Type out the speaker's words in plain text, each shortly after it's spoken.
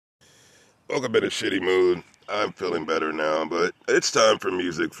Woke up in a shitty mood. I'm feeling better now, but it's time for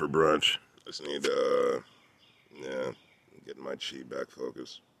music for brunch. Just need to, get my chi back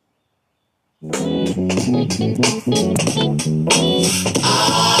focused. I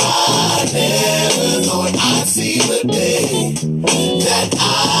never thought I'd see the day that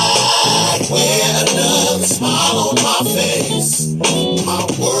I'd wear another smile on my face. My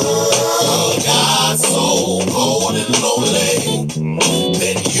world got so cold and lonely.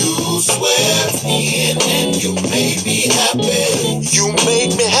 Then you swept in and you made me happy. You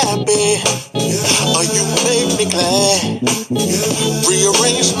made me happy. Oh, you made me glad.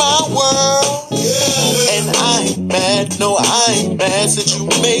 Rearranged my world. And I ain't mad, no, I ain't mad since you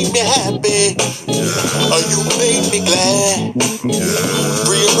made me happy. Oh, you made me glad.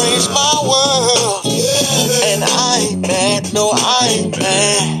 Rearranged my world. And I ain't mad, no, I ain't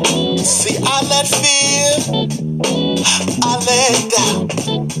mad. See, I let fear, I let doubt,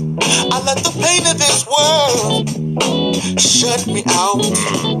 I let the pain of this world shut me out.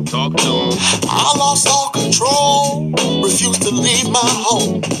 Talk to him. I lost all control, refused to leave my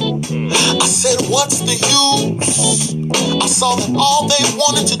home. I said, what's the use? I saw that all they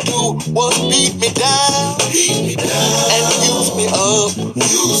wanted to do was beat me down, and use me up.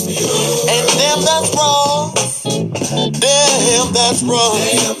 And damn, that's wrong. Damn, that's wrong.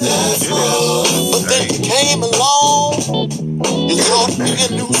 But then you came along, you taught me a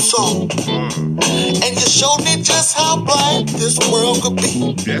new song, and you showed me just how bright this world could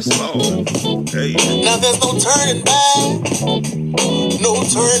be. Yes, Lord. Hey. Now there's no turning back, no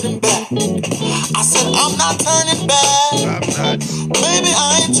turning back. I said I'm not turning back. I'm not. Baby,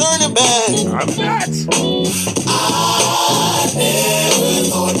 I ain't turning back. I'm not. I never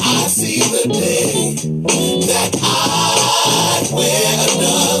thought I'd see the day that I'd wear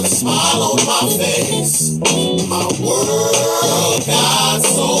another smile on my face. My world got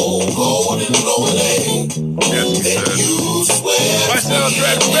so cold and lonely. Then you swept My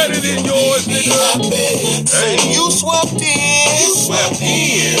soundtrack's better than yours, nigga. Say you swept in. You swept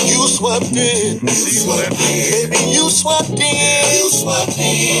in. You swept in. Baby, you swept in. You swept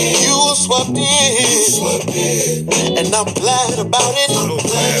in. You swept in. You swept in. And I'm glad about it. I'm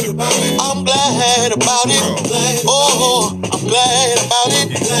glad about it. I'm glad about it. Oh, I'm glad about it.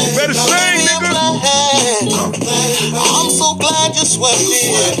 Better sing, nigga. I'm so glad you swept in.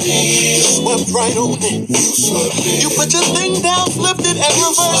 You swept right on it. You put your thing down, flipped it, and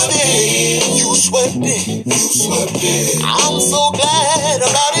reversed it. You swept it. You swept it. I'm so glad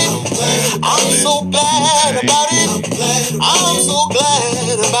about it. I'm so glad about it. I'm so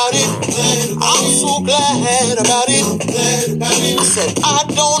glad about it. I'm so glad about it. I said I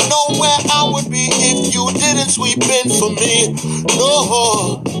don't know where I would be if you didn't sweep in for me.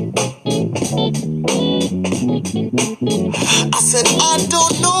 No. I said I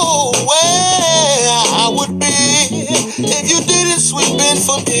don't know where I would be if you didn't sweep in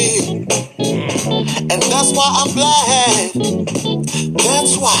for me. And that's why I'm glad.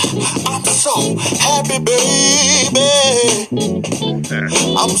 That's why I'm so happy, baby.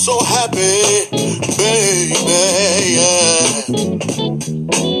 I'm so happy, baby, yeah.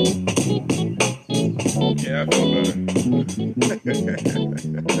 Yeah, I feel better.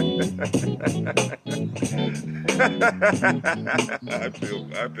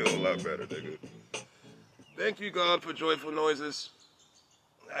 I feel a lot better, nigga. Thank you, God, for joyful noises.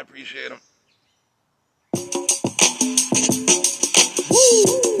 I appreciate them.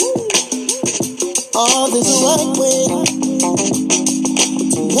 Oh, there's a right way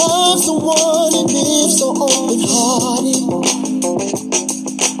to love someone and live so open-hearted.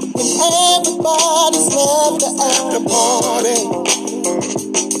 When everybody's left at the party,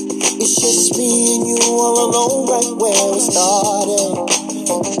 it's just me and you all alone right where it started.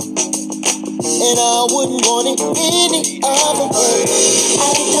 And I wouldn't want it any other way.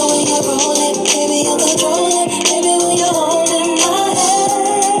 I like the way you're rolling, baby, you control it. Baby, when you're holding my hand.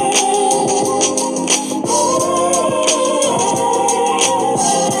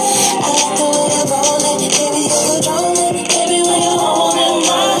 I like the way you're rolling, baby, you control it. Baby, when you're holding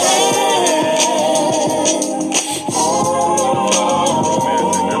my hand.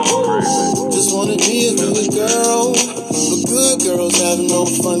 Just wanna be a good girl. But good girls have no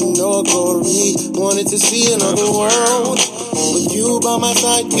fun nor glory. Wanted to see another world. With you by my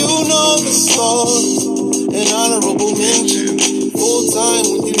side, you know the song. An honorable mention. Full time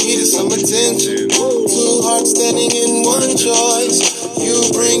when you needed some attention. Two hearts standing in one choice.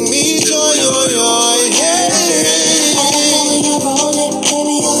 You bring me joy, joy, joy. Hey. When you're rolling,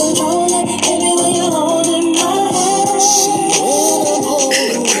 baby, you control it. Baby, when you're holding my hand. See, when I'm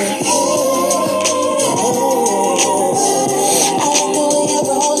holding your hand. I like the way you're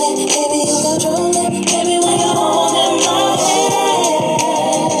rolling, baby, you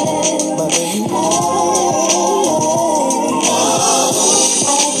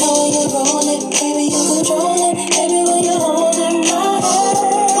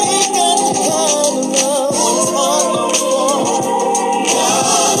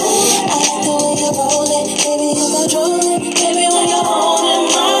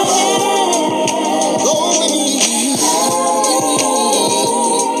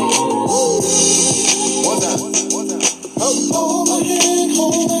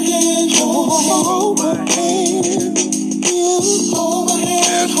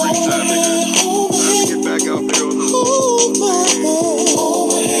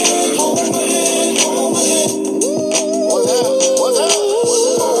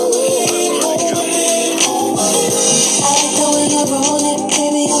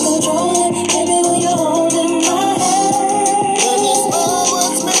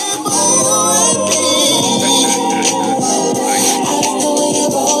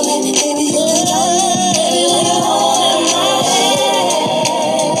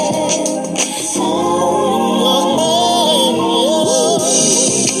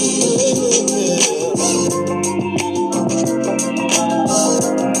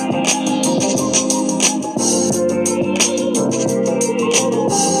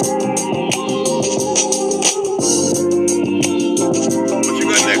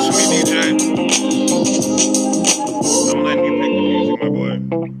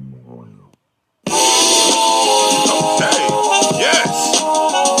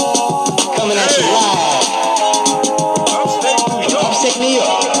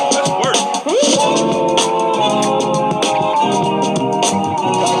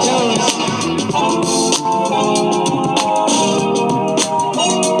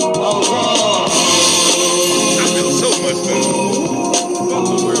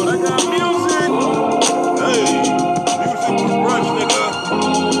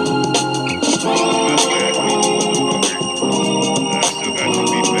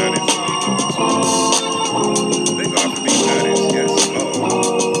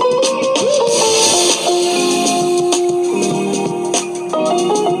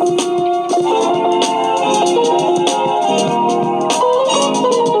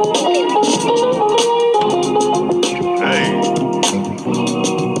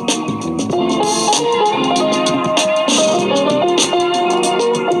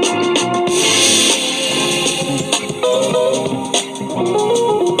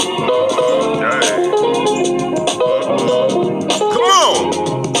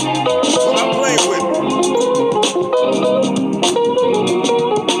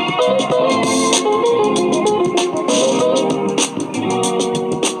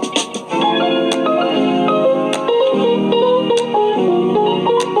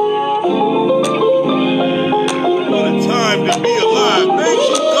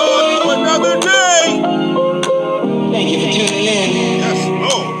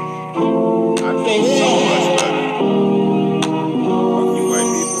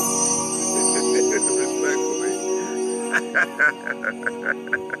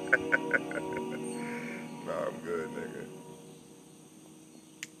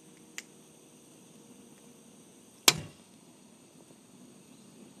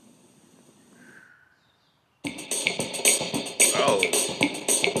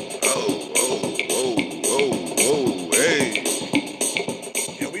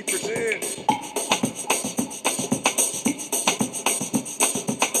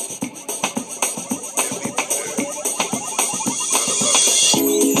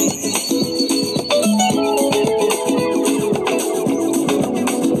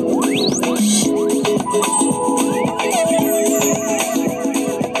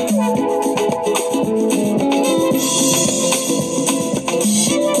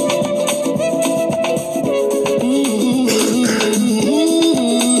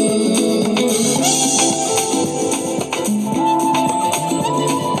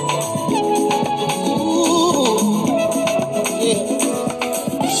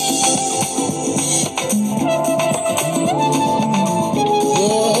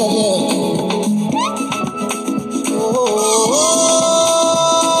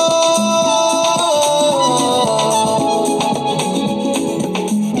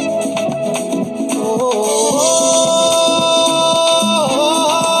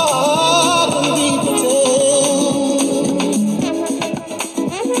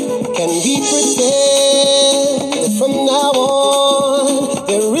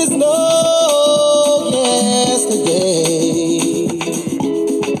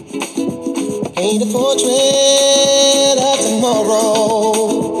Paint a portrait of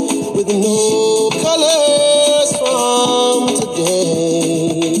tomorrow with no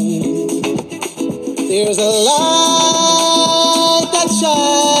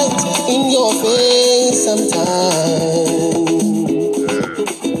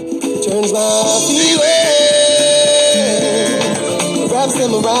turns my feelings, wraps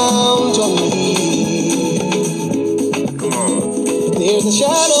them around your knee. Come on. There's a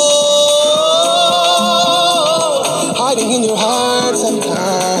shadow hiding in your heart sometimes.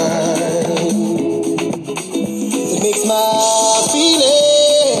 It makes my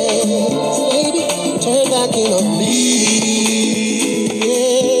feelings, baby, turn back in on me.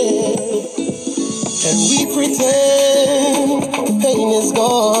 Yeah. And we pretend the pain is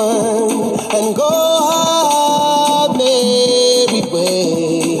gone and go our merry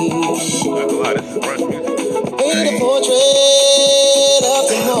way. That's a lot of brunch music. Paint a portrait of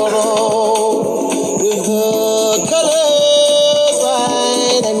tomorrow with the colors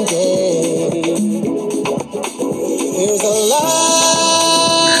bright and gay. There's a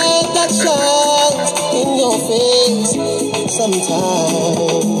light that shines in your face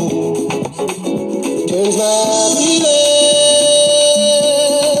sometimes. Turns my feelings,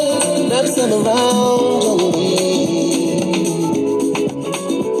 wraps them around your knee.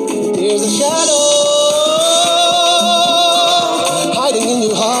 There's a shadow hiding in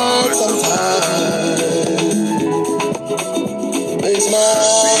your heart sometimes. Makes my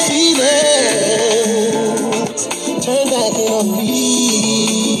feelings turn back in on me.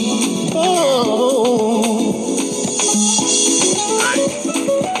 Oh. Hey,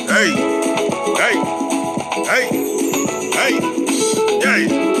 hey, hey, hey, hey, hey.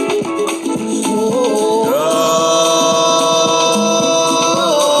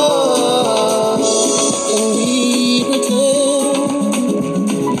 And we pretend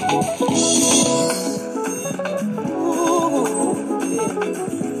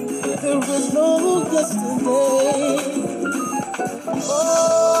there was no yesterday.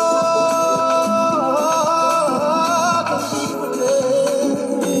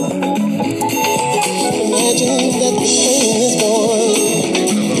 Imagine that the pain is gone.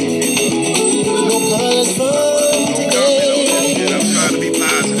 No colors from today. I'm trying to be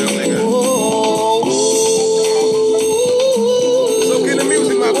positive, nigga. Oh, So get the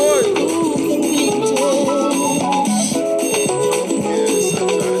music, my boy.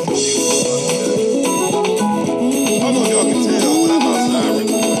 I don't know if y'all can tell, but I'm outside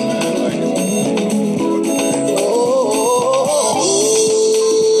recording, man. Like, it's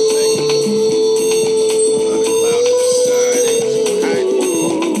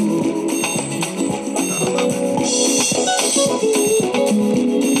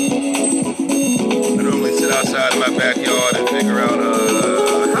I normally sit outside in my backyard and figure out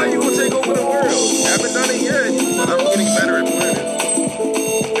how you gonna take over the world. Haven't done it yet, but I'm getting better at planning.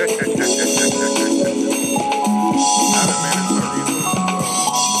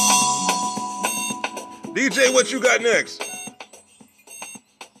 DJ, what you got next?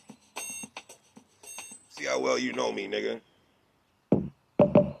 See how well you know me, nigga.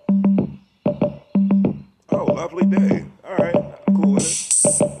 Oh, lovely day. All right, I'm cool with it.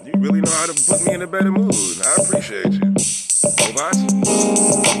 You really know how to put me in a better mood. I appreciate you. Robot?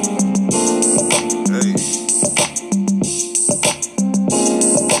 Hey.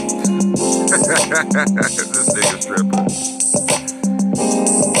 This nigga stripper.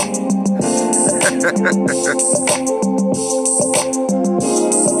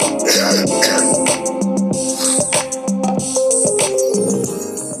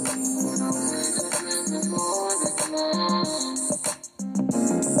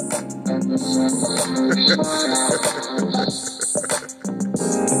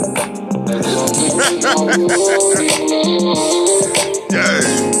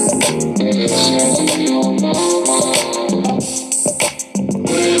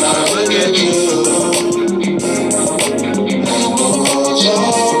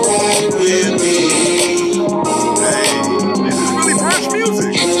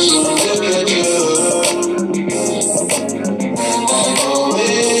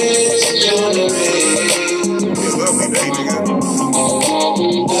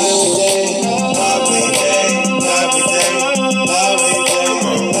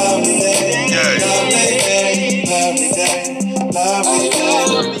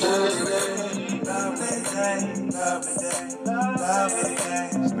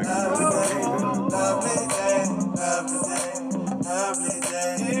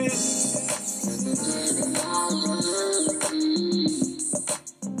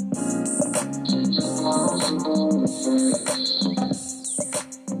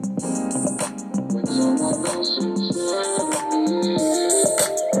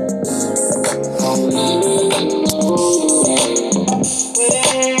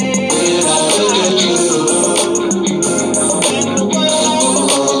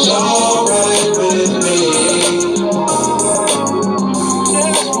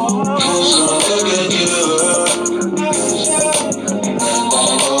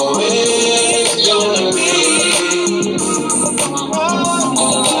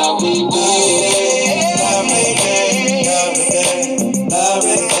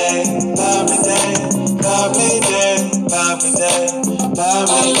 lovely day, lovely day, lovely day, lovely day,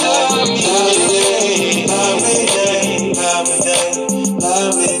 lovely day, lovely day, lovely day, lovely day,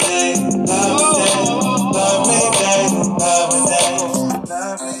 lovely day, lovely day, lovely day, lovely day,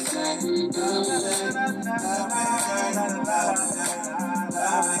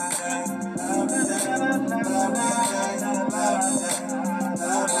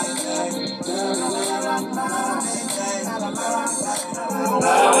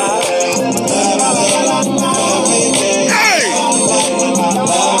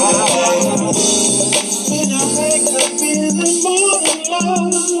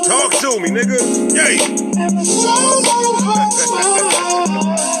 Talk to me, nigga. Yay.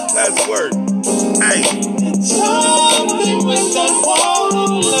 Let's work. Hey. Something with that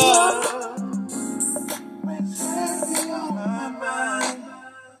warm love.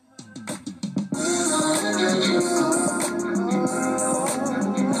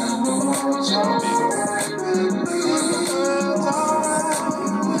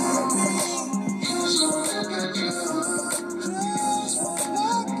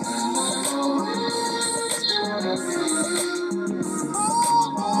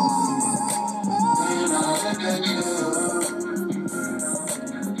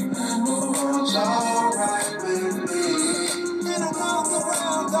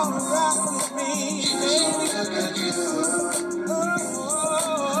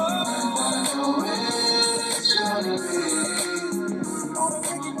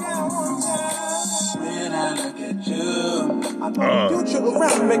 Future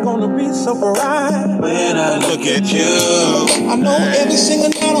around me gonna be so bright. When I look at you, I know every single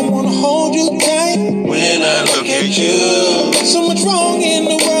night I wanna hold you tight. When I look at you, so much wrong in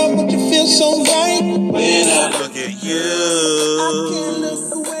the world, but you feel so right. When I look at you, I can't look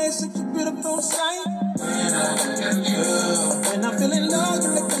away, such a beautiful sight. When I look at you, when I'm feeling low, you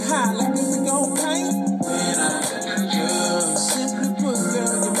make me high like if we gon' paint. When I look at you, simply put,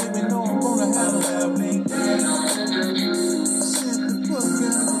 girl, you make me know I'm gonna have a lovely day.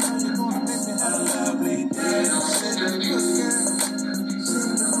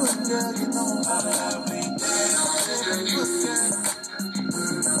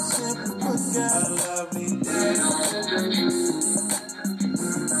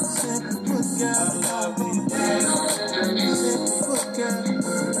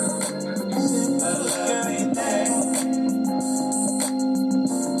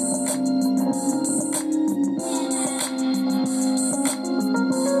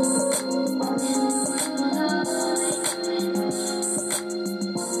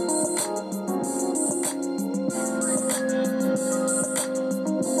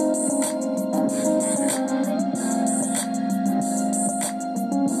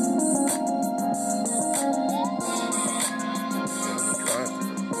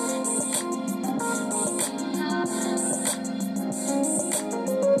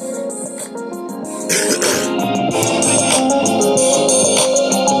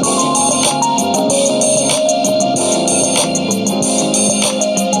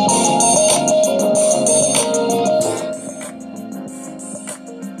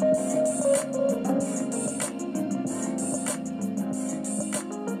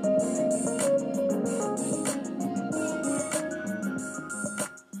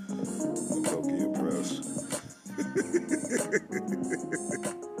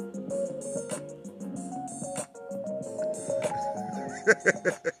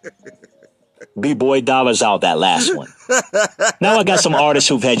 B-Boy Dollars out that last one. Now I got some artists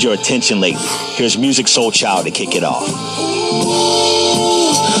who've had your attention lately. Here's Music Soul Child to kick it off.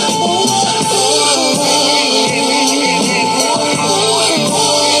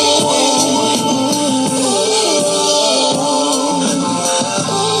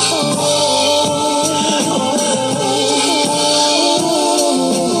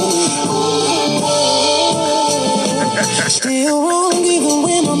 Still wrong even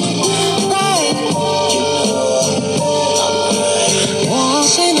when I'm right.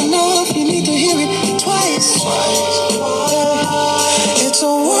 Once ain't enough, you need to hear it twice. It's a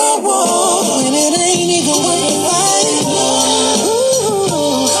world war and it ain't even worth the fight.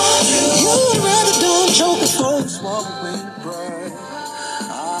 Ooh, you'd rather do choke as folks walk away to pride.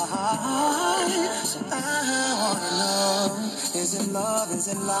 So I wanna know, is it love, is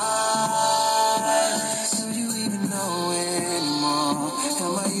it life? Do you even know anymore?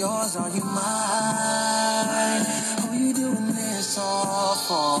 Am I yours, are you mine? Who you doing this all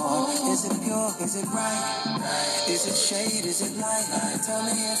for? Is it pure, is it right? Is it shade, is it light? Tell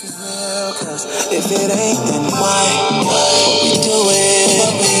me if it's real, cause if it ain't, then why? What we doing?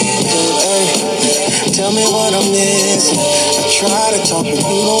 Tell me what I'm missing. try to talk, but you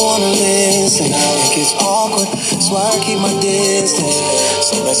don't wanna listen. It gets awkward, that's why I keep my distance.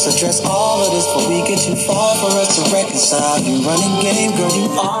 So let's address all of this before we get too far for us to reconcile. You running game, girl, you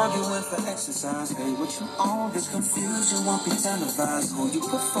arguing for exercise. Babe, what you own, this confusion won't be televised. Who you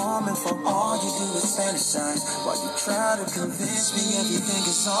performing for, all you do is fantasize. While you try to convince me everything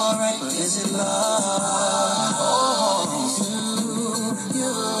is alright, but is it love? Oh, do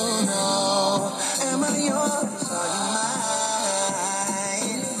you know? Am I yours? Are you mine?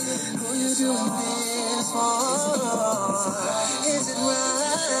 Who you doing this for? Is it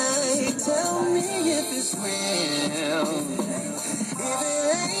right? Tell me if it's real. If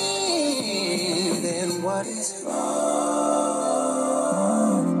it ain't, then what is wrong?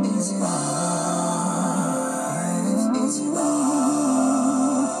 Is it right? Is it wrong?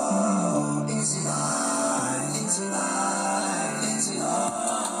 Is it right? Is it right? Is it wrong?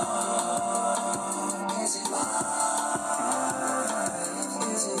 Is it right?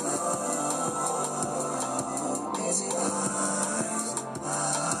 Is it wrong? Is it right?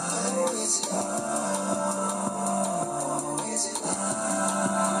 Is it wrong? Is it right?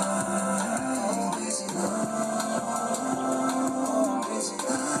 Is it wrong? Is it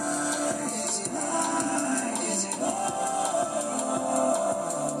right? Is it right? Is it wrong?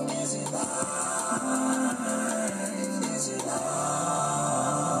 Is it right? Is it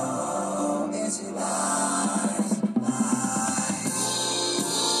wrong? Is it right?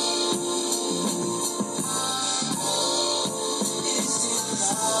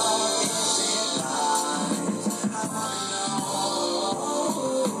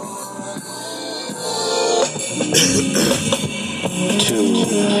 Two,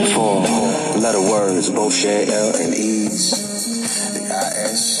 four letter words, both share L and E's. The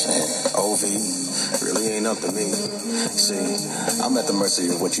I-S and O-V really ain't up to me. See, I'm at the mercy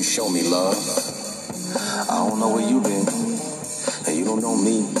of what you show me, love. I don't know where you been, and you don't know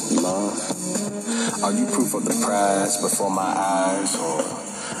me, love. Are you proof of the prize before my eyes, or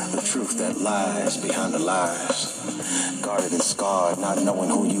the truth that lies behind the lies? Guarded and scarred, not knowing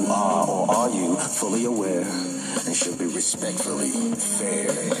who you are, or are you fully aware and should be respectfully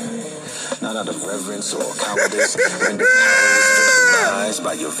fair? Not out of reverence or cowardice, rendered powerless, victimized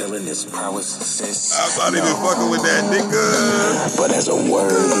by your villainous prowess, sis. I thought he been fucking with that nigga. But as a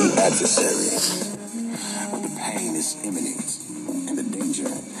worthy adversary, where the pain is imminent and the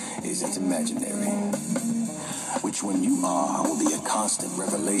danger isn't imaginary. Which one you are will be a constant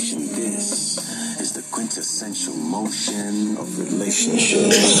revelation. This is the quintessential motion of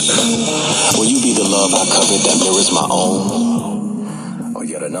relationships. Will you be the love I covet that mirrors my own? Or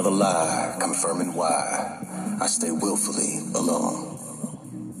yet another lie confirming why I stay willfully alone?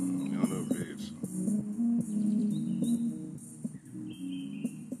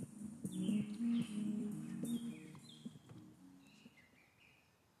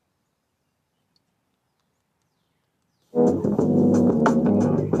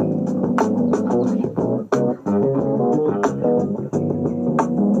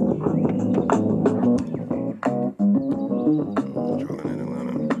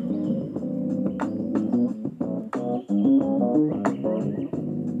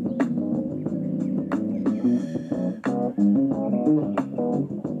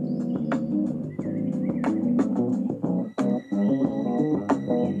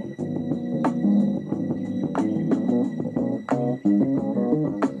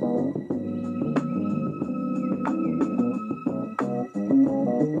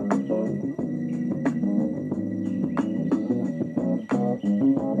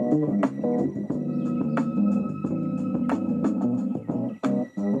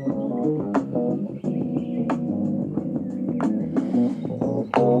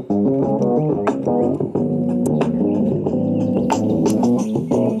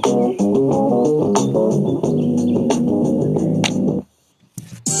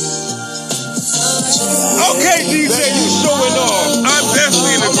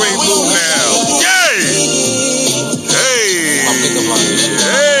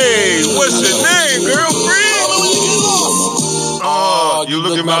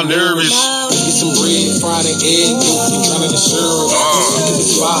 Nervous. Get some bread, fried and egg, you trying to serve.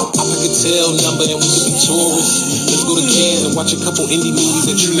 Spot, I pick a tail number and we could be tourists. Let's go to Cannes and watch a couple indie movies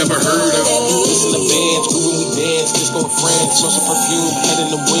that you never heard of. Listen to bands, grooving we dance, disco and friends, smell some perfume, head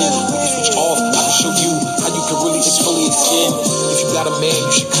in the wind. We can switch off, I can show you how you can really exfoliate skin. If you got a man, you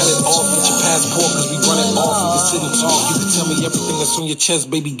should cut it off. Get your passport, cause we run it off. We can sit and talk, you can tell me everything that's on your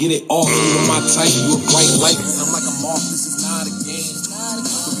chest, baby, get it off. You are my type, you a bright light. I'm like a moth, this is not a game. But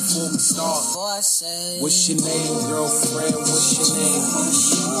before we start, What's your name, girlfriend? What's your name?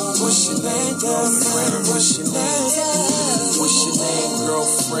 What's your name, girlfriend? What's your name? What's your name,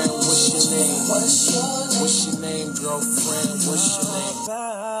 girlfriend? What's your name? What's your name, girlfriend? What's your name?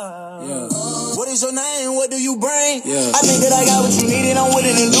 Yeah. What is your name? What do you bring? Yeah. I think that I got what you need and I'm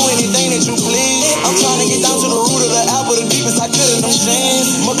willing to do anything that you please. I'm trying to get down to the root of the apple, the deepest I could in them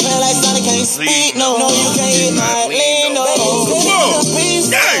jeans. My clan like Sonic can't speak, no, you can't hit my lean, no.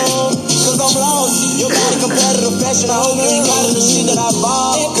 Cause I'm lost. Your body competitive fashion, I hope you ain't proud of the shit that I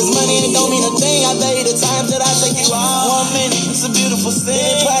bought. Cause money ain't don't mean a thing, I tell you the times that I take you out. 1 minute, it's a beautiful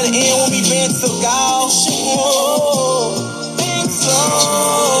scene. Try to end when we been took off. Think so.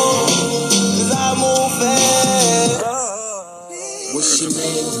 Cause I move fast. What's your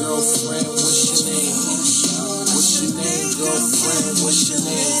name, girlfriend? What's your name? What's your name, girlfriend? What's your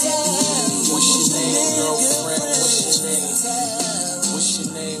name? What's your name, girlfriend? What's your name? What's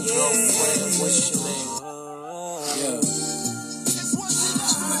your name, girlfriend? What's your name? Yeah.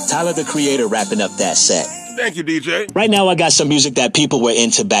 Tyler, the Creator, wrapping up that set. Thank you, DJ. Right now, I got some music that people were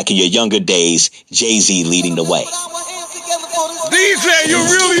into back in your younger days. Jay-Z leading the way. DJ, you're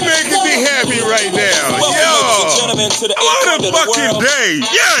really making me happy right now. Yo, what a fucking day.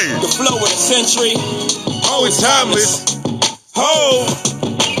 Yay. The flow of the century. Always timeless. Ho.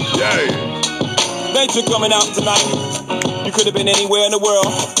 Yay. Thanks for coming out tonight. You could have been anywhere in the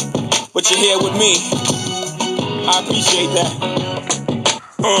world, but you're here with me. I appreciate that.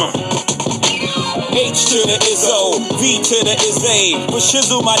 H to the Izzo, V to the Izzy. With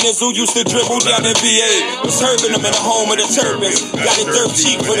Shizzle, my nizzle used to dribble down in VA. Was hurting them in the home of the turbans. Got it dirt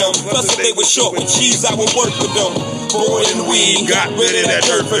cheap for them. Plus if they were short with cheese, I would work with them. Bored and weed, got rid of that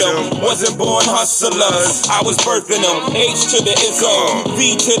dirt for them. Wasn't born hustlers, I was birthing them. H to the Izzo,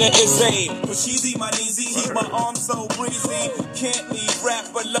 V to the Izzy. For Sheezy, my kneesy, heat my arms so breezy. Can't leave rap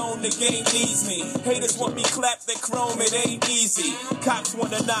alone, the game needs me. Haters want me clapped, they chrome, it ain't easy. Cops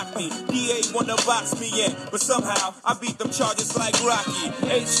wanna knock me, DA wanna box me in, but somehow I beat them charges like Rocky.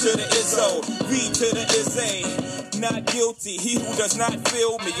 H to the Izzo, V to the Izzy. Not guilty, he who does not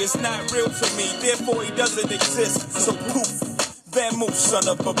feel me is not real to me, therefore he doesn't exist. So poof, Van Moose, son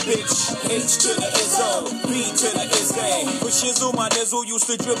of a bitch. H to the Izzo, B to the Izzy. With Shizzle, my nizzle used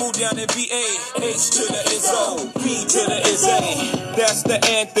to dribble down in VA. H to the Izzo, B to the Izzy. That's the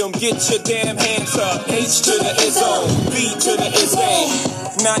anthem, get your damn hands up. H to the Izzo, B to the Izzy.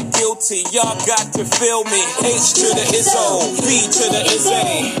 Not guilty, y'all got to feel me. H to the Izzo, B to the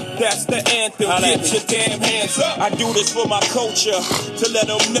Izzy. That's the anthem, get your damn hands up. I do this for my culture, to let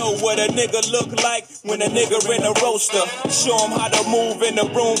them know what a nigga look like when a nigga in a roaster. Show them how to move in a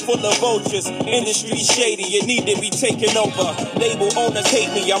room full of vultures. Industry shady, it need to be taken over. Label owners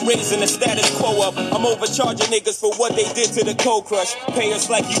hate me, I'm raising the status quo up. I'm overcharging niggas for what they did to the Cold Crush. Pay us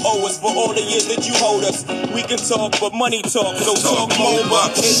like you owe us for all the years that you hold us. We can talk, but money talk, so talk more.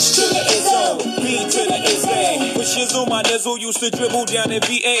 H to the Izzo, B to the Izzy. With Shizzle, my nizzle used to dribble down in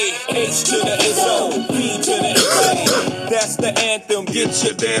VA. H to the Izzo, B to the Izzy. That's the anthem, get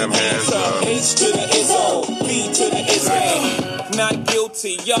your damn hands up. H to the Izzo, B to the Izzy. Not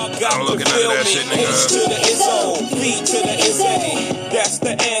guilty, y'all got to feel me. H to the Izzo, B to the Izzy. That's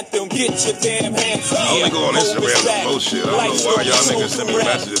the anthem, get your damn hands up. I only go on Instagram to post shit. I don't know why y'all niggas send me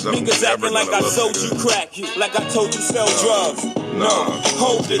messages. Niggas acting like I sold you crack, like I told you sell drugs. No,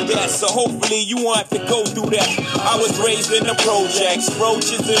 hold it that, so hopefully you won't have to go through that. I was raised in the projects,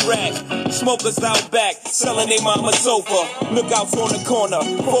 roaches and rats, smokers out back, selling they mama sofa. Lookouts on the corner,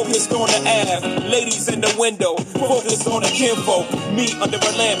 focused on the Ave, ladies in the window, focused on the kinfolk. Me under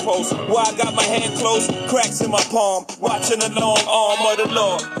a lamppost, while I got my hand close, cracks in my palm, watching the long arm of the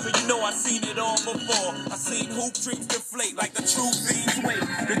Lord. So you know I seen it all before. I seen hoop dreams deflate like the true fiends wait.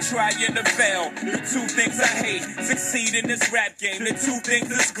 The try and the fail, the two things I hate. Succeed in this rap game, the two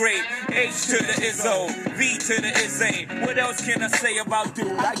things is great. H to the Izzo, V to the Izzy. What else can I say about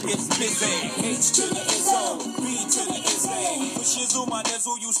dude? I get busy. H to the Izzo, V to the Izzy. With Shizzle, my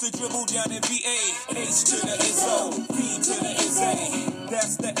nizzle used to dribble down in VA. H to the Izzo, V to the Izzy.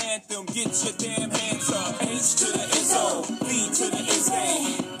 That's the anthem, get your damn hands up. H to the Izzo, V to the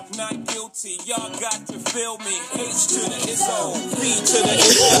Izzy. Not guilty, y'all got to feel me. H to the Izzo, V to the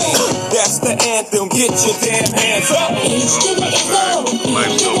Izzy. That's the anthem, get your damn hands up. H to the Izzo,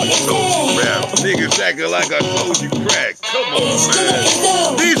 Life told me rap. Niggas acting like I sold you crack. Come on, man.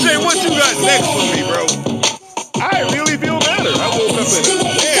 DJ, what you got next for me, bro? I really feel better. I woke up in a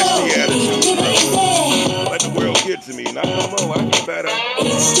nasty attitude, bro. Let the world get to me. Not no more. I feel better.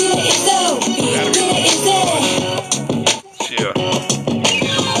 Yeah.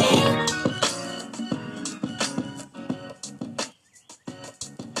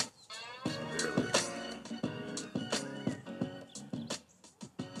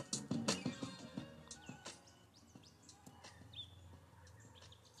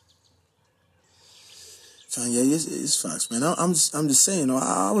 Tanya, it's facts, man. I'm just saying.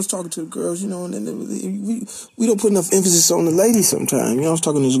 I was talking to the girls, and we don't put enough emphasis on the ladies sometimes. I was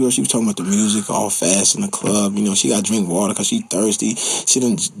talking to this girl. She was talking about the music, all fast in the club. She got to drink water because she thirsty. She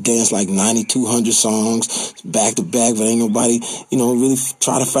done danced like 9,200 songs back to back, but ain't nobody, really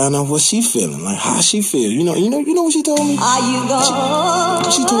try to find out what she feeling, like how she feel. You know what she told me? Are you gonna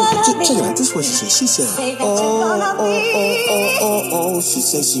she told me. Check it out. This is what she said. She said, oh. She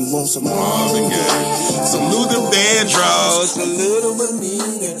said she wants some Marvin Gaye. Salute the Vandross, a little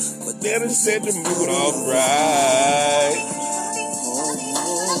Bonita, but then it set the mood off right.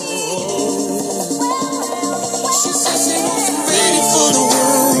 She said she wants some ready for the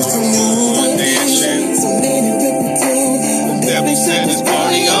world, some new edition, some many repertoire. Devil set this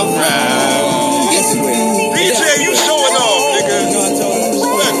party off right. DJ, you showing off, nigga.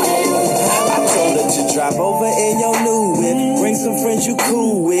 I told her to drop over in your new whip. Bring some friends you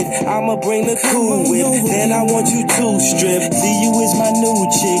cool with. I'ma bring the cool whip. Then I want you to strip. See, you is my new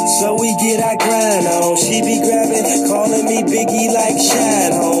chick, so we get our grind on. She be grabbing, calling me Biggie like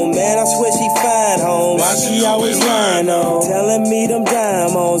Shine Home. Man, I swear she fine home. Why she always lying on? Telling me them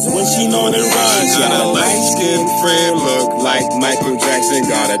diamonds when she know the rhyme. Got a light-skinned friend look like Michael Jackson.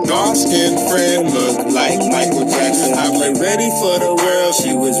 Got a dark-skinned friend look like Michael Jackson. I was ready for the world.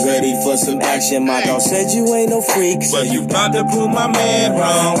 She was ready for some action. My dog said you ain't no freak, But you about to prove my man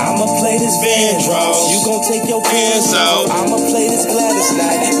wrong. I'ma play this Vandross. You gon' take your pants off. I'ma play this Gladys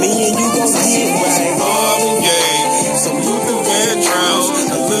Knight. Me and you gon' get right. Marvin Gaye, salute the Vandross,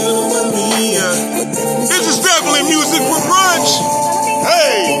 a little Bonita. This is definitely music for brunch.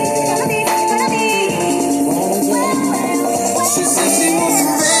 Hey. She said she wants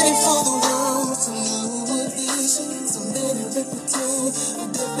some ready for the world, some new edition, some many repertoire. And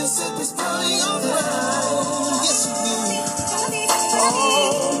definitely set this party alright. Yes, we will.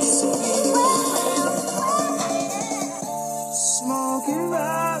 Smoking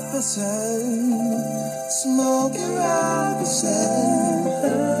right beside, smoking right beside,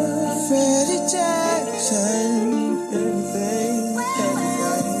 Freddie Jackson, everything.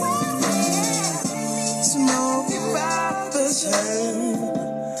 Smoking right beside,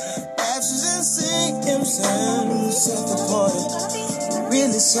 absence and singing sound, set the party,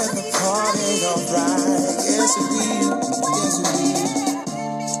 really set the party alright. Yes, we will. Yes, we will.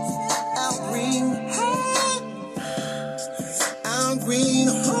 Al Green. Green,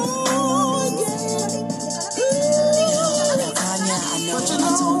 oh yeah. Tanya, I know I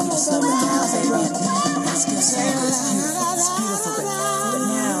told you to slow it down, baby. It's good, so good, it's beautiful, baby. But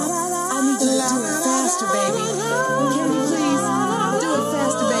now, I need you to do it faster, baby. Can you please do it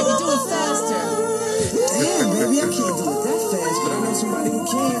faster, baby? Do it faster. Damn, baby, I can't do it that fast, but I know somebody who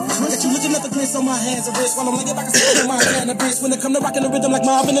can. I got you looking at the glitz on my hands and wrists while I'm laying back and sipping my cannabis. When it come to rocking the rhythm like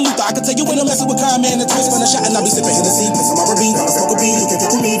Marvin and Luther, I can tell you when I'm messing with Kyle, man, and Twist. When I shot and I be sipping Hennessy, piss on my ravine, gotta smoke a beat, you can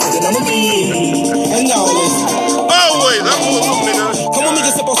get to me, put it on the beat. And all this. Always, I'm full of nigga. Come on,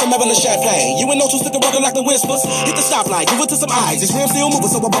 nigga, sip on some Evelyn Champagne. You ain't no two sticking rockin' like the whispers. Hit the stoplight, give it to some eyes. This rim still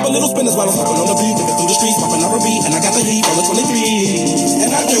moving, so I pop a little spinners while I'm stopping on the beat. Dipping through the streets, popping up a beat, and I got the heat on the 23. And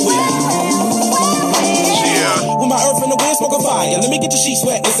I do it. With my earth and the wind, smoke a fire. Let me get your sheet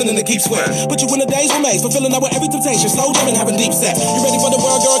sweat, listening to keep sweat. Put you in the days remains, fulfilling out with every temptation. Slow jamming, having deep sex. You ready for the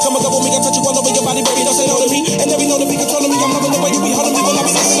world, girl? Come and go with me. I touch you all over your body, baby. Don't say no to me. And every know to be controlling me. I'm loving the way you be holding me when I be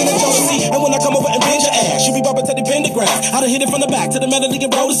listening to jealousy. And when I come over and bend your ass, you be bumping to the pentagram. I done hit it from the back to the melody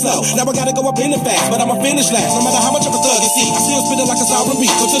and roll it slow. Now I gotta go up in the fast, but I'ma finish last. No matter how much of a thug you see, I still spit it like a sour beat.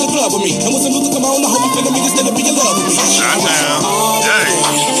 Come to the club with me, and when some music come on, I hope you feeling me instead of being in love with me. Shut down. Hey.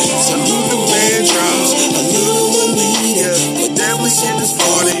 Salute the Vandross, a little Bonita, but then we set this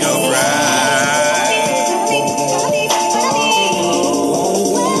party alright.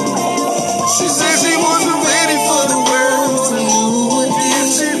 She said she wasn't ready for the world, some new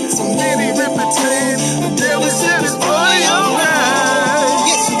edition, some many repertoire. But then we set this party alright.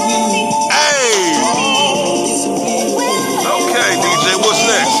 Yes, we will. Hey. Okay, DJ, what's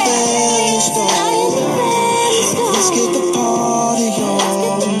next? Let's get the party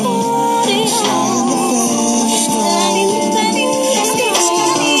on.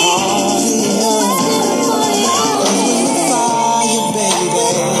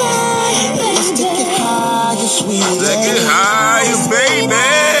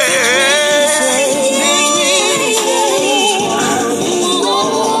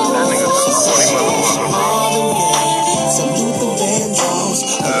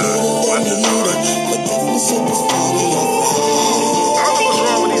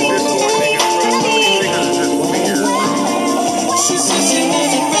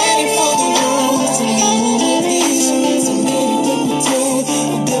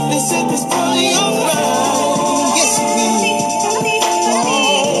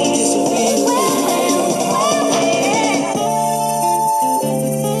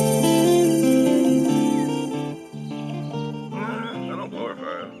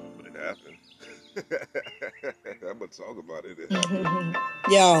 happened. I'm gonna talk about it.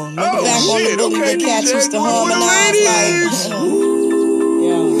 Yo, remember back on the bully when cats DJ, used to going with the harmonize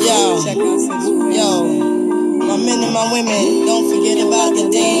like, yo, my men and my women, don't forget about the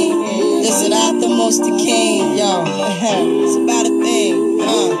dean. Listen out the most the king, yo. It's about a thing,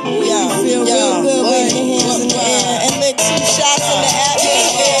 yo. Feel real good with your hands in the air and lick 2 shots in the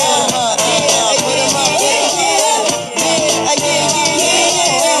atmosphere. Put 'em up,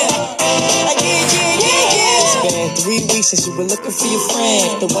 It's been 3 weeks since you were looking for your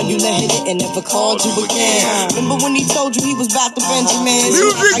friend, the one you let hit it and never called you again. Remember when he told you he was about to Benjamin?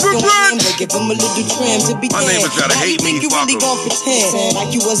 Music for Brunch. Give him a little trim to begin. My neighbors gotta hate me, You fuck really 'em. gon' pretend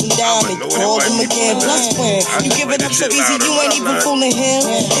like you wasn't down and you called him again. Plus when you give it up so easy, you ain't even fooling him.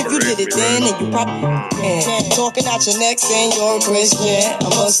 If you did it then you probably can. Talking out your neck saying you're a Christian, a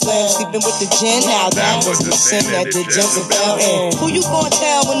Muslim, sleeping with the gin. Now that was the sin that did Jezebel in. Who you gon'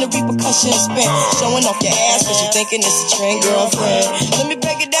 tell when the repercussions spin? Showing off your ass cause you thinking it's a trend, girlfriend. Let me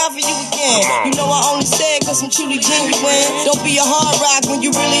break it down for you again. You know I only said cause I'm truly genuine. Don't be a hard rock when you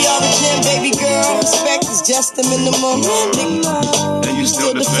really are a gem, baby girl. Respect is just the minimum. And you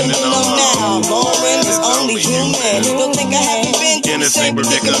still defending them now. Lauren is only human. Don't think I haven't been in through the same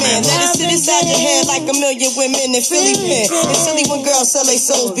predicament. Let it sit inside your head like a million women in Philly pen. It's silly when girls sell their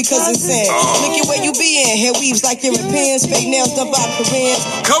souls because it's in. Look at where you be in. Hair weaves like Europeans. Fake nails done by Koreans.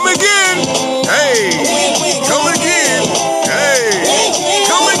 Come again. Hey. Come again. Hey.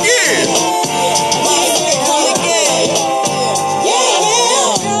 Come again. Come again.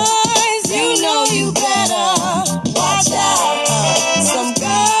 Guys, you know you better watch out.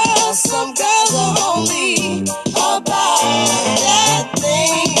 Some girls are only about that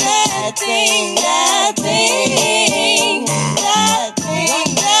thing.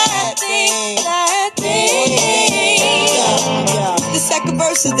 This second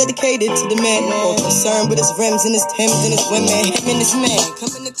verse is dedicated to the man more concerned with his rims and his Timbs and his women. Him and his man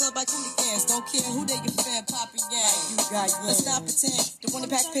come in the club like hooligans. Don't care who they your fan, Papa Yang. Let's not pretend. The one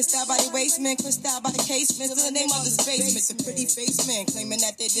that pack pissed out by the waistman, crissed out by the casement. To the name of his basement, the pretty face man claiming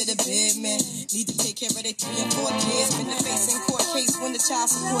that they did a bid, man. Need to take care of their 3 and 4 kids. Been the face in court case when the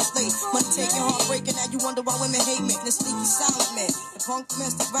child support's late. Money taking, heartbreaking. Now you wonder why women hate men. The sneaky silent man, the punk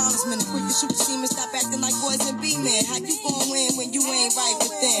domestic violence man, the quick to shoot the semen. Stop acting like boys and be men. How you gon' win when you ain't right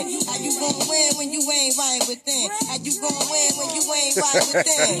within? How you gon' win when you ain't right within? How you gon' win when you ain't right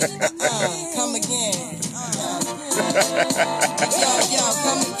within? Come again. Yo,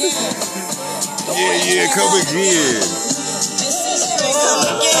 come again. Yeah, come again. Come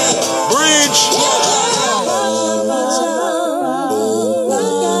again. Bridge.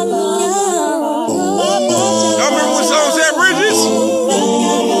 Y'all remember what song said, Bridges?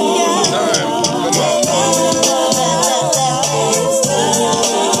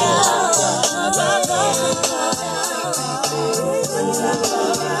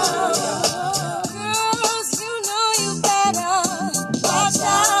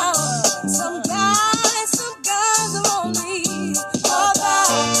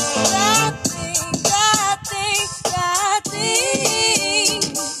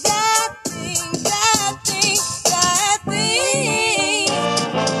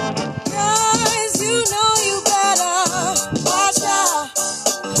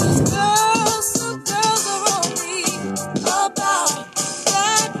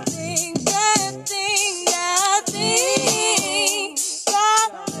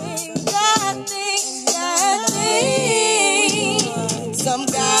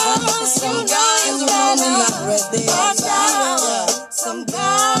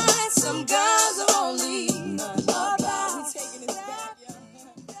 Time. Some guys are only about. We taking it back, yo.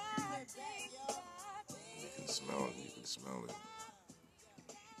 You can smell it. You can smell it.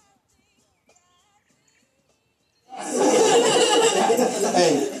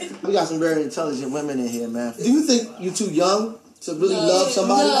 Hey, we got some very intelligent women in here, man. Do you think you're too young to really love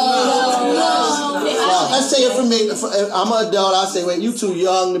somebody? No. Let's say it for me. I'm an adult. I say, wait, you too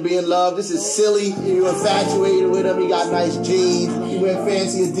young to be in love. This is silly. You're infatuated with him. He got nice jeans. You wear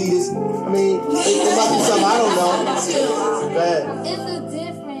fancy Adidas. I mean, it might be something I don't know. Go ahead. It's a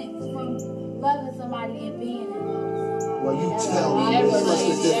difference from loving somebody and being in love. Well, you tell me. What's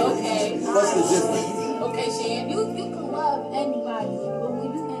the difference? Okay. What's the difference? Okay, Shan. You can love anybody, but when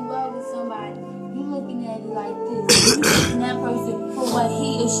you in love with somebody, you looking at it like this. You looking that person for what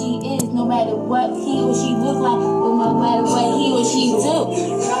he or she is, no matter what he or she look like, or no matter what he or she do.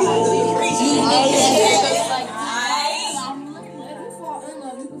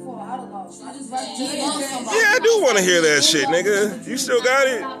 Yeah, I do want to hear that shit, nigga. You still got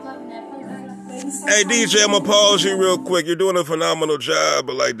it? Hey DJ, I'm gonna pause you real quick. You're doing a phenomenal job,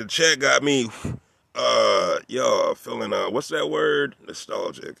 but like the chat got me, feeling what's that word?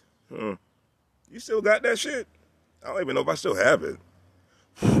 Nostalgic. You still got that shit? I don't even know if I still have it.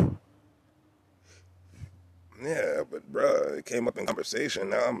 Yeah, but bruh, it came up in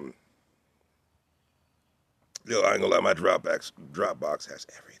conversation. Now I ain't gonna lie, my Dropbox has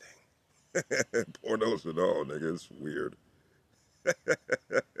everything. Pornos and all, nigga. It's weird.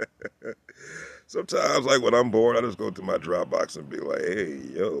 Sometimes, like when I'm bored, I just go to my Dropbox and be like, hey,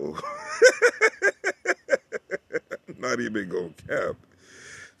 yo. I'm not even gonna cap.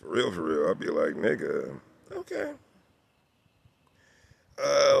 For real. I'll be like, nigga, okay.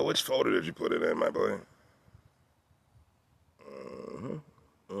 Which folder did you put it in, my boy?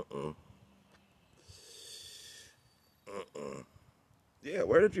 Yeah,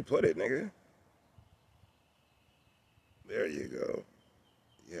 where did you put it, nigga? There you go.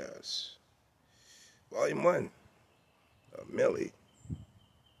 Yes. Volume 1. A milli.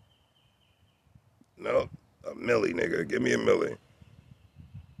 No, a milli, nigga. Give me a milli.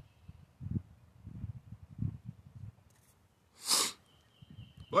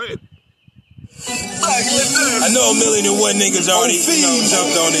 Play it. I know 1,000,001 niggas already,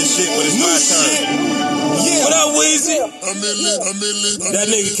 jumped on this shit, but it's my turn. Yeah. What up, Weezy? That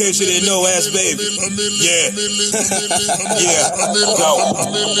nigga, in case you didn't know, ass baby. Yeah. Yeah. Go. A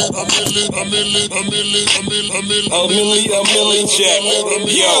million check.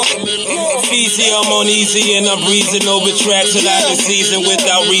 Yo. Feezy, I'm on easy and I'm breezing over tracks that I can season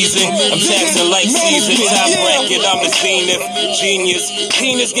without reason. I'm taxing like season. Top bracket, I'm the zenith. Genius.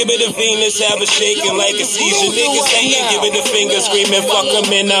 Penis, give it a Venus. Have a shaking like a seizure. Niggas hating, give it a finger. Screaming, fuck them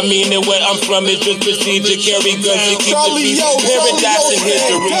and I mean it. Where I'm from is just procedure. Carry guns to keep the peace. Paradise and here's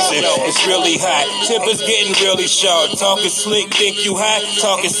the reason. It's really hot. Tempers getting really sharp. Talking slick, think you hot.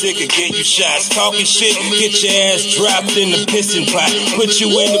 Talking sick and get you shots. Talking shit, get your ass dropped in the pissing pot. Put you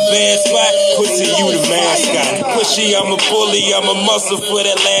in the bad spot. Pussy, you the mascot. Pushy, I'm a bully. I'm a muscle for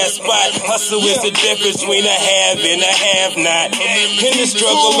that last spot. Hustle is the difference between a have and a have not. In the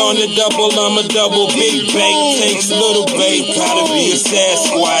struggle on the double, I'm a double. Big bank takes little bank. Gotta be a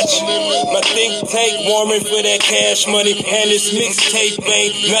Sasquatch. My think tank warming for that cash money. And this mixtape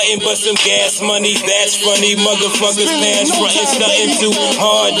ain't nothing but some gas money. That's funny. Motherfuckers pass frontin', stuntin' too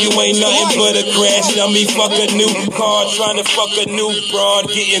hard. You ain't nothing but a crash dummy. Fuck a new car, trying to fuck a new broad.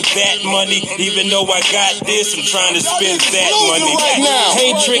 Getting that money. Even though I got this, I'm trying to spend that money.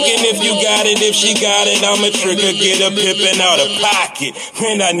 Ain't tricking if you got it. If she got it, I'm a trigger. Get a pippin' out of pocket.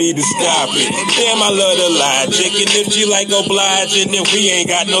 Man, I need to stop it. Damn, I love the logic. And if she like obliging, then we ain't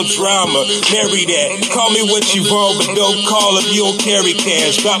got no drama. Marry that. Call me what you want, but don't call if you don't carry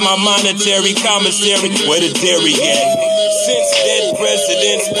cash. Got my monetary commissary, where the dairy at? Since dead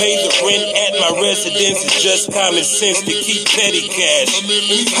presidents pay the rent at my residence, it's just common sense to keep petty cash.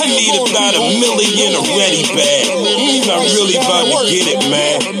 I need about $1 million a ready bag. I'm really about to get it,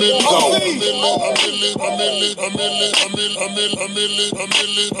 man. Go.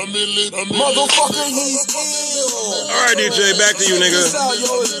 Motherfucker, he's ill. All right, DJ, back to you, nigga.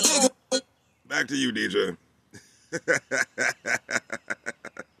 Back to you, DJ.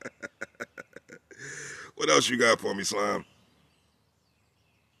 What else you got for me, Slime?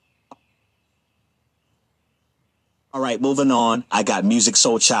 All right, moving on. I got Music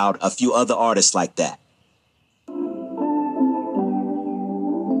Soul Child, a few other artists like that. My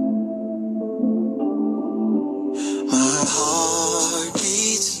heart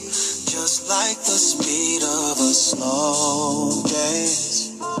beats just like the speed of a slow dance.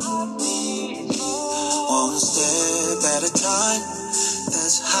 One step at a time,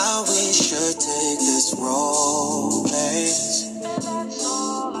 that's how we should take this romance.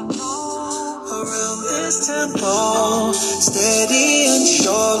 Around this tempo, steady and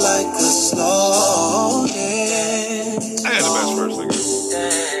sure like a slow dance. I had the best verse, nigga.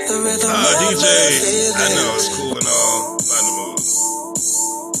 DJ, I know it's cool and all, not the mood.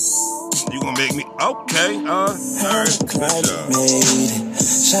 You gonna make me, okay, alright, good job.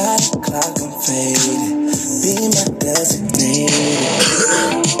 Shot clock, I'm faded. Be my designated.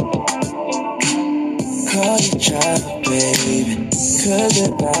 Call you child, baby. Cause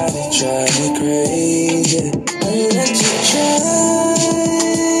your body drive me crazy. I let you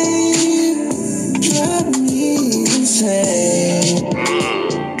drive me insane.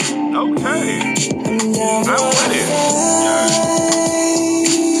 Okay. I'm with it. Yeah.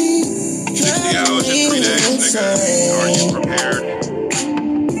 60 hours in 3 days, nigga. Are you prepared?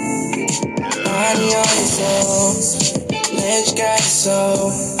 Body on your soul, bitch got your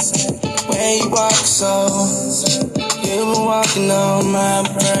soul. When you walk so, you walking on my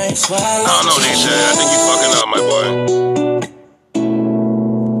brain. I don't know, DJ. I think you fucking up, my boy.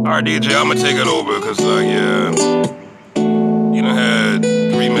 Alright, DJ, I'm gonna take it over, cause yeah, you done had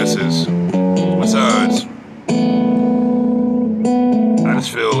 3 misses. Besides, I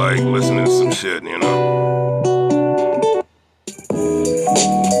just feel like listening to some shit, you know?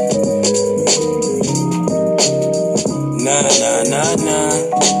 Nah, nah, nah, nah.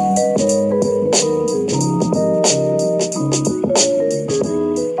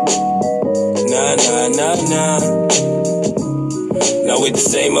 Nah, nah, nah, nah. Now with the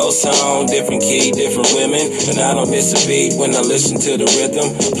same old song, different key, different women, and I don't miss a beat when I listen to the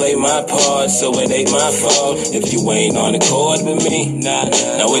rhythm. I play my part, so it ain't my fault if you ain't on the chord with me. Nah,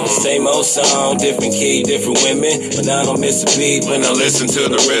 now with the same old song, different key, different women, but I don't miss a beat when I listen to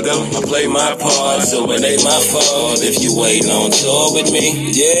the rhythm. I play my part, so it ain't my fault if you ain't on tour with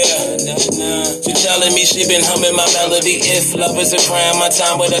me. Yeah, she telling me she been humming my melody. If love is a crime, my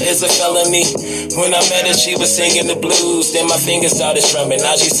time with her is a felony. When I met her, she was singing the blues, then my fingers started strumming,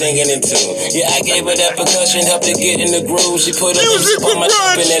 now she's singing in tune. Yeah, I gave her that percussion, helped her get in the groove. She put her lips on my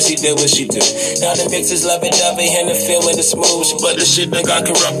trumpet and she did what she do. Now the mix is lovey-dovey and the feeling is smooth. But the shit done got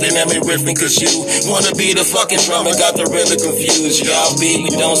corrupted and me riffing cause you wanna be the fucking drummer, got the really confused. Y'all beat,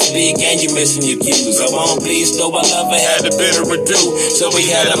 we don't speak and you missing your cues. I want peace, though I love her, had a bit of ado. So we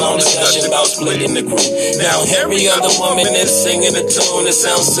had a long discussion about splitting the group. Now every other woman is singing a tune that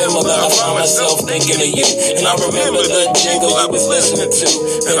sounds similar. I found myself thinking of you, and I remember the jingle I was listening to,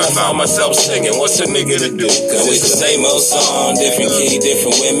 and I found myself singing, what's a nigga to do? Cause it's the same old song, different key,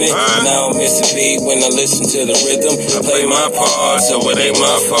 different women, and I don't miss a beat when I listen to the rhythm. I play my part, so it ain't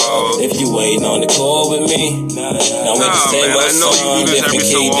my fault if you ain't on the chord with me. Now it's the same old song, different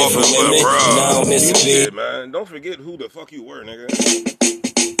key, different women, and I don't miss a beat. Man, don't forget who the fuck you were, nigga.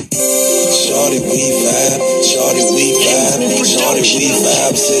 Shorty, we vibe. Shorty, we vibe. Shorty, we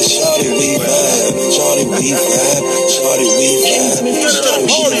vibe. Said shorty, we vibe. Shorty, we vibe. Shorty, we vibe.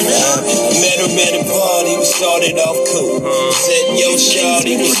 Shorty, we vibe. I met her at a party. We started off cool. Said, yo,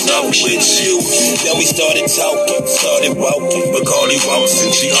 shorty, what's up with you? Then we started talking, started walking. Bacardi walks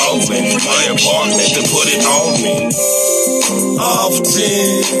and she opened my apartment to put it on me.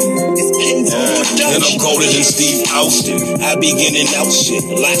 Often, and I'm colder than Steve Austin. I be getting out shit,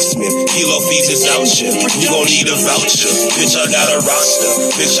 locksmith, kilo fees is out shit. You gon' need a voucher, bitch. I got a roster,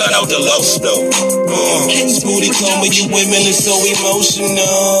 bitch. Shout out to Los though. Spooty told me you women is so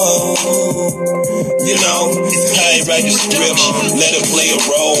emotional. You know, I ain't write the script, let her play a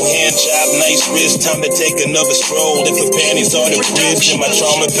role. Hand job, nice wrist, time to take another stroll. If her panties are the bridge, then my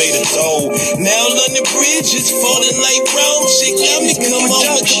trauma paid a toll. Now London Bridge is falling like Rome. She got me come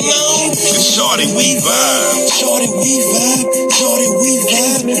on with cologne. Shorty, we vibe. Shorty, we vibe. Shorty, we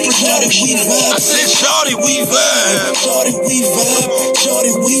vibe. Shorty, we vibe. I said, shorty, we vibe. Shorty, we vibe.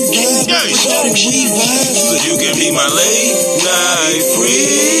 Shorty, we vibe. Shorty, we vibe. So you can be my late night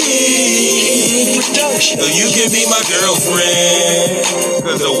free. So you can be my girlfriend.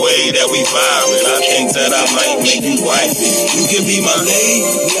 Cause the way that we vibing, I think that I might make you wifey. You can be my late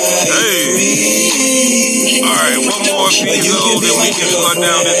night free. Alright, one more video, then we can shut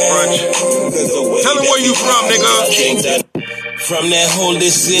down this brunch. Tell them where you from, nigga. From that holy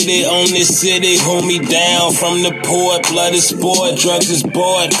city, on this city, hold me down. From the port, blood is sport, drugs is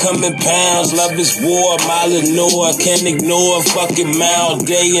bored, coming pounds, love is war, mile and north, can't ignore, fucking mouth,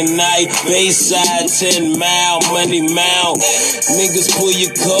 day and night, Bayside, 10 mile, money mouth. Niggas pull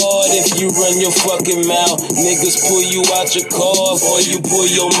your card if you run your fucking mouth. Niggas pull you out your car before you pull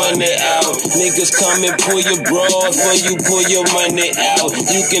your money out. Niggas come and pull your bra before you pull your money out.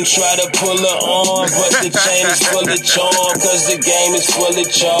 You can try to pull her on, but the chain is full of charm, cause the game is fully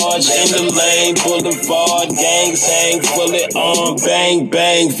charged. In the lane, boulevard, gangs hang fully on. Bang,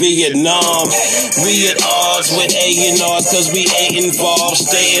 bang, Vietnam. We at odds with A&R, cause we ain't involved.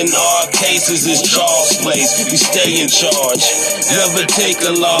 Stay in our cases is Charles' place. We stay in charge. Never take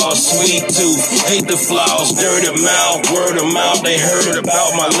a loss. Sweet tooth, hate the flaws. Dirty mouth, word of mouth. They heard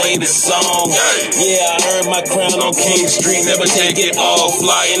about my latest song. Yeah, I heard my crown on King Street. Never take it off.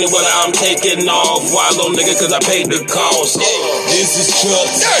 Fly anywhere I'm taking off. Why, little nigga? Cause I paid the cost. This is Chuck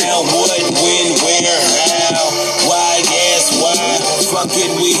Town. What, when, where, how? Why, yes, why? Fuck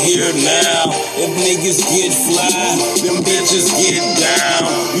it, we here now. If niggas get fly, them bitches get down.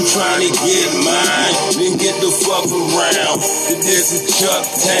 You tryna get mine, then get the fuck around. This is Chuck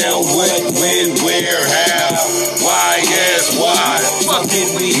Town. What, when, where, how? Why, yes, why? Fuck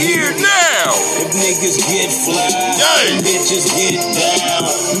it, we here now. If niggas get fly, them bitches get down.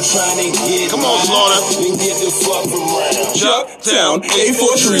 You trying to get Come on, Slaughter. and get the fuck around. Chucktown,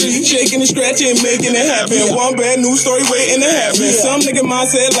 A43, shaking and scratching, making it happen. One bad news story waiting to happen. Some nigga mom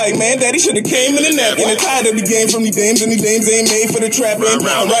said like, man, daddy shoulda came in the napkin. And tired of the game from these dames, and these dames ain't made for the trapping.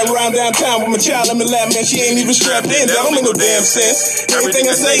 I'm right around downtown with my child in my lap, man, she ain't even strapped in. That don't make no damn sense. Everything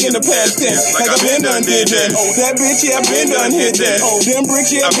I say in the past tense, like I've been done did that. Oh, that bitch, yeah, I've been done hit that. Oh, them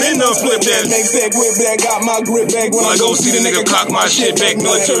bricks, yeah, I've been done flip that. Make that grip back, got my grip back. When I go see the nigga cock my shit back,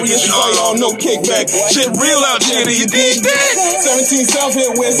 military is all no kickback. Shit real out here, do you dig that? 17 South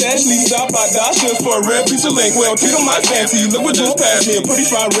Hill, West Ashley, stop by Dashers for a red piece of link. Well, treat them my fancy, look what just passed me, a pretty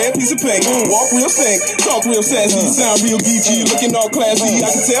fine red piece of pink. Walk real stank, talk real sassy, sound real geeky, looking all classy. I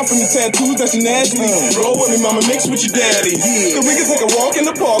can tell from your tattoos that you're nasty. Roll with me, mama, mix with your daddy. Cause we can take a walk in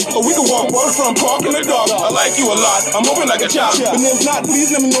the park, or we can walk from park in the dark. I like you a lot, I'm open like a chop. But if not,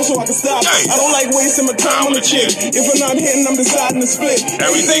 please let me know so I can stop. I don't like wasting my time on a chick. If I'm not hitting, I'm deciding to split.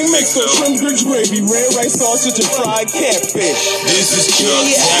 Everything mixed up, shrimp, grits, gravy, red rice, sausage, and fried catfish. This is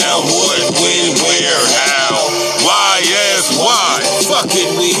Chucktown, what, when, where, how, Why, yes, why? fuck it,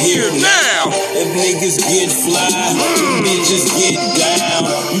 we here now. If niggas get fly, bitches get down.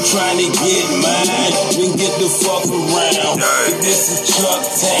 You trying to get mine, then get the fuck around. This is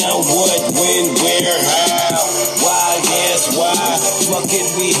Chucktown, what, when, where, how, why, yes, why, fuck it,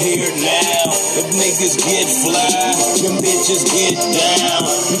 we here now. If niggas get fly, them bitches get down.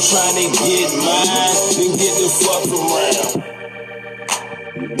 You trying to get mine, then get the fuck around.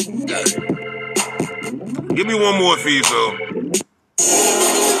 Give me one more, Fizo.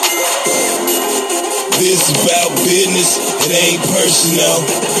 This about business, it ain't personal.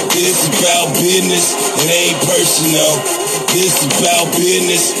 This about business, it ain't personal. This about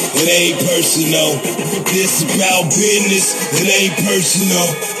business, it ain't personal. This about business, it ain't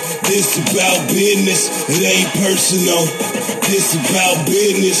personal. This about business, it ain't personal. This about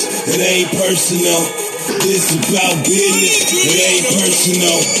business, it ain't personal. This about business, it ain't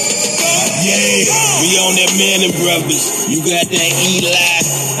personal. Yeah, we on that Manning Brothers. You got that Eli,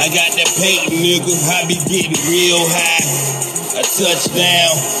 I got that Peyton, nigga. I be getting real high. A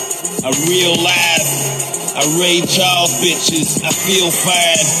touchdown, a real live. I Ray Charles bitches, I feel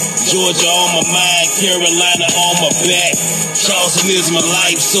fine. Georgia on my mind, Carolina on my back. Charleston is my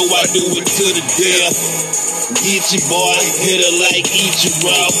life, so I do it to the death. Get your boy, hit her like eat your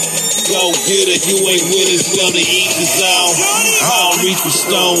raw. Go get her, you ain't with us, well to eat the zone. I don't reach for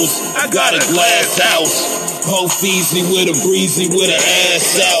stones, I got a glass house. Hope easy with a breezy with an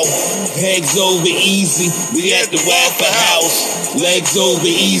ass out. Heads over easy, we at the Waffle House. Legs over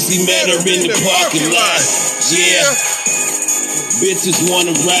easy, met her in the parking lot. Yeah. Bitches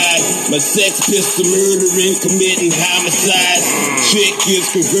wanna ride. My sex pistol murdering, committing homicide. Chick is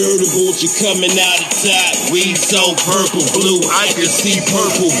convertible, she coming out the top. We so purple blue, I can see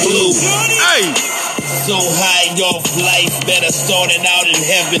purple blue. Hey! So high off life that I started out in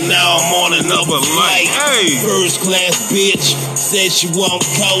heaven, now I'm on another flight. Hey! First class bitch, said she won't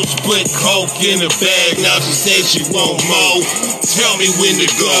coach, put coke in the bag, now she said she won't mow. Tell me when to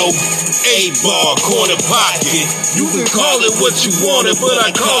go. 8-ball, corner pocket. You can call it what you want it, but I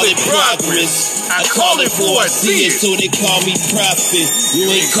call it progress. I call it before I see it, so they call me profit. You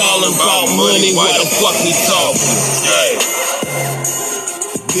ain't calling about money, why the fuck we talking? Hey.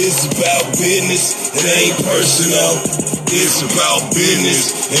 This about business, it ain't personal. This about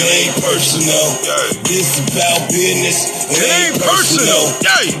business, it ain't personal. This about business, it ain't personal.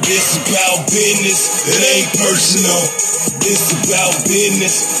 This about business, it ain't personal. This about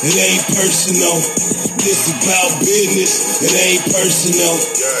business, it ain't personal. This about business, it ain't personal.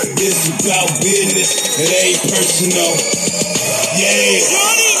 This about business, it ain't personal. Yeah.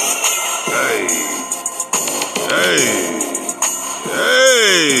 Hey. Hey.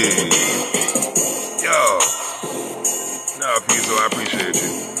 Hey! Yo. Nah, Pizzo, I appreciate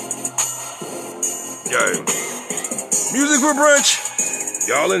you. Yo. Music for brunch.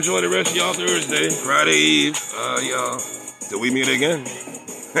 Y'all enjoy the rest of y'all Thursday, Friday Eve. Y'all. Till we meet again.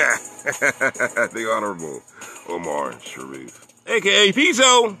 The Honorable Omar Sharif. AKA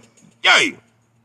Pizzo. Yay!